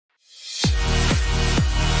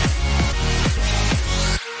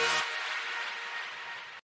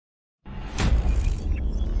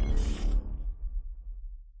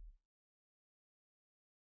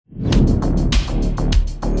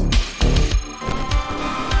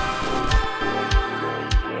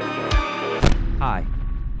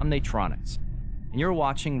Natronics, and you're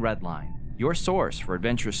watching Redline, your source for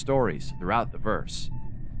adventure stories throughout the verse.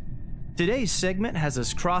 Today's segment has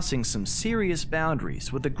us crossing some serious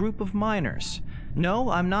boundaries with a group of miners. No,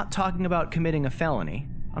 I'm not talking about committing a felony.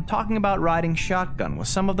 I'm talking about riding shotgun with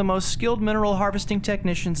some of the most skilled mineral harvesting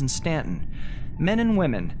technicians in Stanton. Men and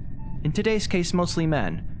women, in today's case mostly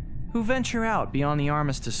men, who venture out beyond the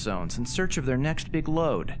armistice zones in search of their next big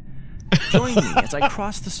load. Join me as I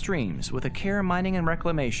cross the streams with a care mining and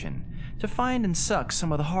reclamation to find and suck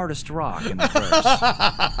some of the hardest rock in the verse.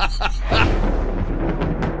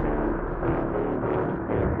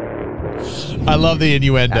 I love the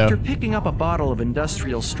innuendo. After picking up a bottle of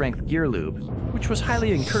industrial strength gear lube, which was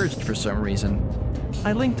highly encouraged for some reason,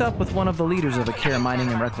 I linked up with one of the leaders of a care mining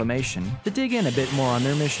and reclamation to dig in a bit more on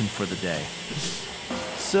their mission for the day.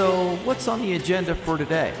 So, what's on the agenda for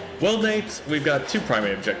today? Well, Nate, we've got two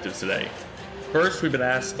primary objectives today. First, we've been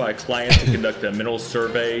asked by a client to conduct a mineral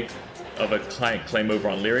survey of a client claim over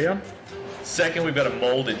on Lyria. Second, we've got a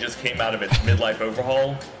mold that just came out of its midlife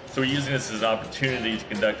overhaul, so we're using this as an opportunity to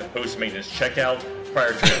conduct a post-maintenance checkout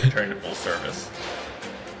prior to its return to full service.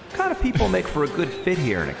 What kind of people make for a good fit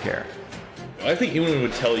here in a care? I think anyone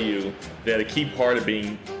would tell you that a key part of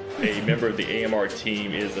being a member of the AMR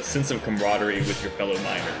team is a sense of camaraderie with your fellow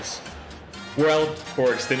miners. We're out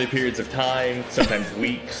for extended periods of time, sometimes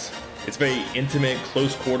weeks. It's very intimate,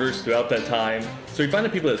 close quarters throughout that time. So we find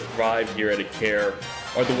that people that thrive here at a care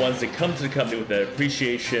are the ones that come to the company with an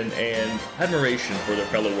appreciation and admiration for their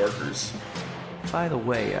fellow workers. By the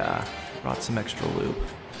way, brought some extra lube.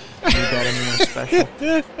 Need that anyone special?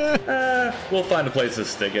 We'll find a place to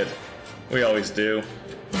stick it. We always do.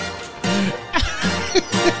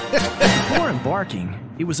 Before embarking,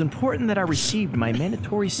 it was important that I received my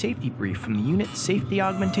mandatory safety brief from the Unit Safety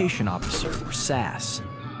Augmentation Officer, or SAS.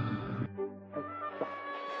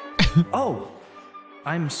 Oh,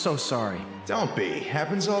 I'm so sorry. Don't be.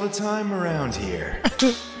 Happens all the time around here.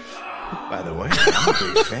 By the way, I'm a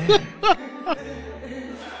big fan.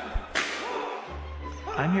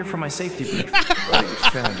 I'm here for my safety brief. Well, you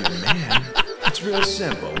found your man. It's real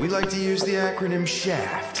simple. We like to use the acronym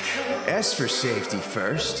SHAFT. S for safety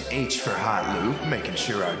first, H for hot lube, making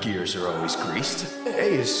sure our gears are always greased.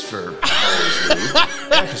 A is for always lube,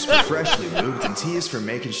 F is for freshly lubed, and T is for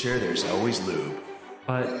making sure there's always lube.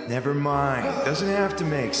 But never mind, doesn't have to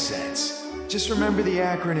make sense. Just remember the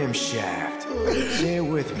acronym SHAFT. Say it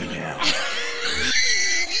with me now.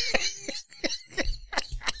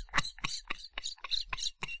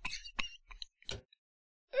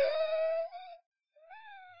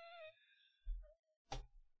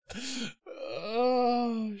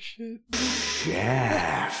 Oh, shit.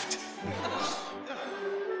 Shaft.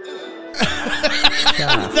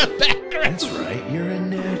 The background. That's right, you're a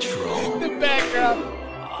natural. The background.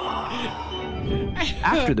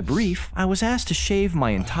 after the brief, I was asked to shave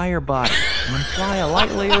my entire body and apply a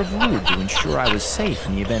light layer of lube to ensure I was safe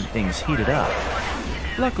in the event things heated up.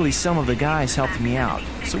 Luckily, some of the guys helped me out,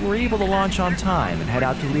 so we were able to launch on time and head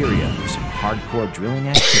out to Lyria for some hardcore drilling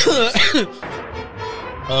activities.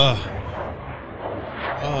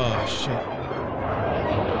 Oh, shit.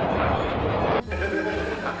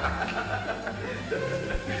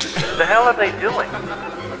 The hell are they doing?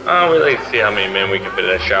 We like to see how many men we can fit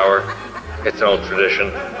in a shower. It's an old tradition.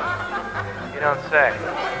 You don't say.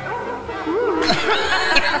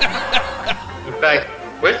 In fact,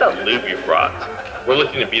 where's that lube you brought? We're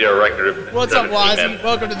looking to beat our record of What's up, 17 Wazzy? men.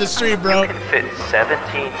 Welcome to the stream, bro. You can fit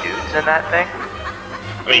 17 dudes in that thing?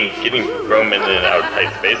 I mean, getting grown men in and out of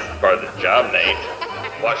tight space is part of the job, Nate.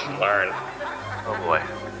 Watch and learn. Oh boy.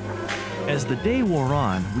 As the day wore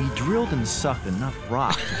on, we drilled and sucked enough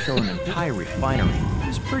rock to fill an entire refinery. It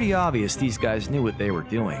was pretty obvious these guys knew what they were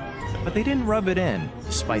doing, but they didn't rub it in,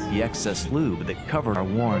 despite the excess lube that covered our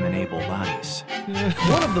warm and able bodies.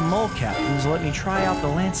 One of the mole captains let me try out the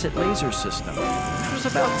Lancet laser system, which was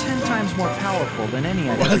about 10 times more powerful than any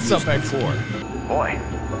I'd ever used before. Boy,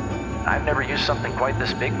 I've never used something quite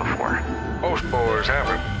this big before. Most boys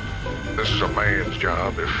haven't. This is a man's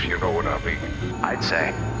job, if you know what I mean. I'd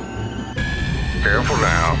say. Careful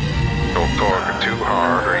now. Don't torque it too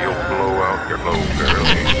hard or you'll blow out your load,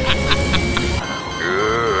 girlie.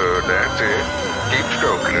 Good, that's it. Keep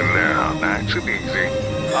stroking it now, nice and easy.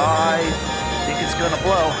 I think it's gonna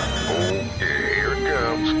blow. Okay, here it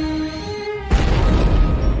comes.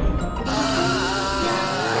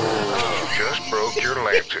 Just broke your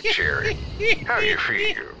Lancet cherry. How you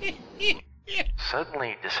feel?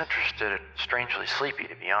 Suddenly disinterested and strangely sleepy,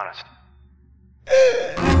 to be honest.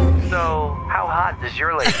 So, how hot does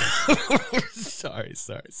your laser Sorry.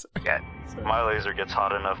 get? My laser gets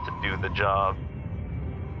hot enough to do the job.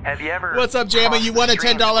 Have you ever... What's up, Jamma? You won a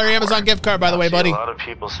 $10 Amazon gift card, by the way, buddy. A lot of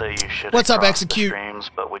people say you should What's up, cross Execute? the streams,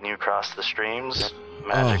 but when you cross the streams,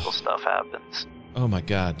 magical stuff happens. Oh, my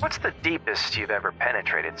God. What's the deepest you've ever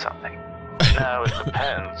penetrated something? No, it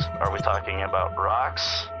depends. Are we talking about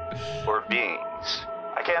rocks or beings?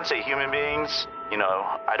 I can't say human beings. You know,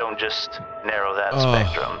 I don't just narrow that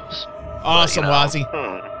spectrums. Awesome, but, you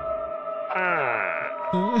know,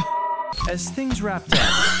 Wazzy. As things wrapped up,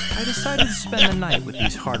 I decided to spend the night with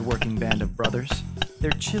these hard-working band of brothers.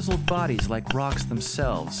 Their chiseled bodies like rocks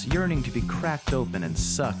themselves, yearning to be cracked open and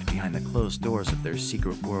sucked behind the closed doors of their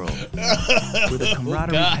secret world. Where the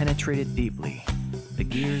camaraderie penetrated deeply, the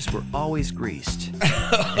gears were always greased,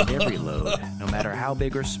 and every load, no matter how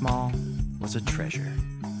big or small, was a treasure.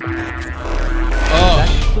 That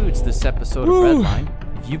concludes this episode of Redline.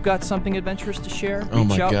 If you've got something adventurous to share,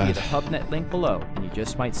 reach out via the HubNet link below, and you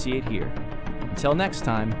just might see it here. Until next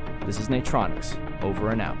time, this is Natronics,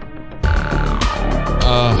 over and out.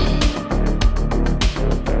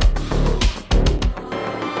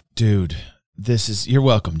 Dude, you're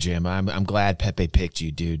welcome, Jim. I'm glad Pepe picked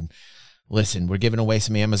you, dude. Listen, we're giving away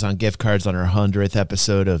some Amazon gift cards on our 100th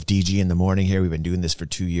episode of DG in the Morning here. We've been doing this for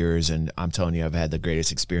 2 years, and I'm telling you, I've had the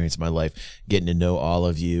greatest experience of my life getting to know all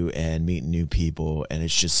of you and meeting new people, and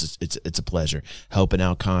it's a pleasure helping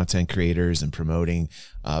out content creators and promoting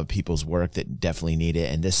people's work that definitely need it,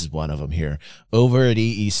 and this is one of them here. Over at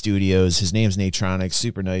EE Studios, his name's Natronics,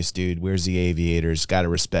 super nice dude, wears the aviators, gotta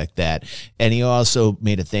respect that, and he also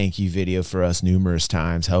made a thank you video for us numerous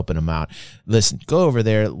times, helping him out. Listen, go over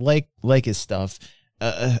there, like his stuff.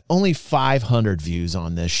 Only 500 views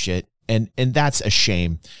on this shit, and that's a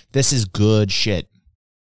shame. This is good shit.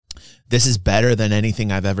 This is better than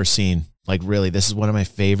anything I've ever seen. Like, really, this is one of my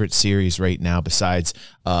favorite series right now, besides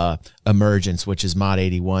Emergence, which is Mod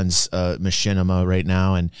 81's machinima right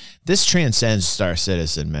now, and this transcends Star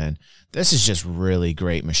Citizen, man. This is just really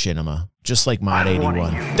great machinima, just like Mod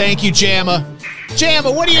 81. Thank you, Jamma.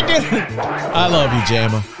 Jamma, what are you doing? I love you,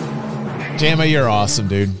 Jamma. Jamma, you're awesome,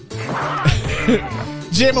 dude.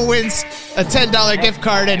 Jamma wins a $10 gift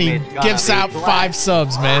card, and he gives out 5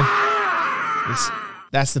 subs, man.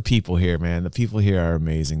 That's the people here, man. The people here are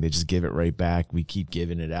amazing. They just give it right back. We keep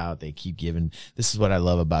giving it out. They keep giving. This is what I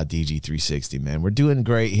love about DG360, man. We're doing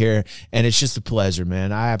great here, and it's just a pleasure,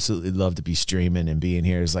 man. I absolutely love to be streaming and being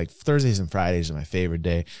here. It's like Thursdays and Fridays are my favorite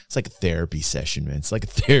day. It's like a therapy session, man. It's like a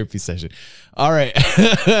therapy session. All right.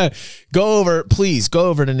 Please go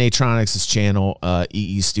over to Natronics' channel,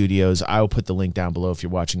 EE Studios. I will put the link down below if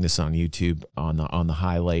you're watching this on YouTube on the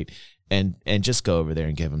highlight. And just go over there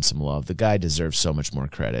and give him some love. The guy deserves so much more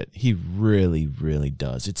credit. He really, really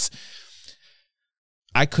does.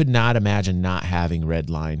 I could not imagine not having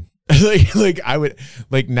Redline.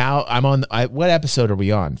 Now I'm on. What episode are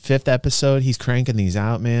we on? 5th episode. He's cranking these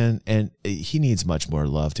out, man, and he needs much more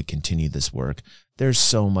love to continue this work. There's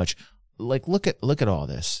so much. Like, look at all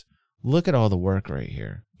this. Look at all the work right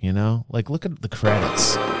here. You know, like, look at the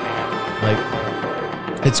credits. Like,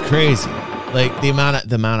 it's crazy. Like the amount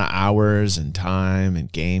of hours and time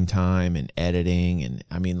and game time and editing, and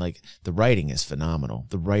I mean, like, the writing is phenomenal.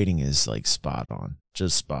 The writing is like spot on,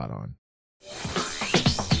 just spot on.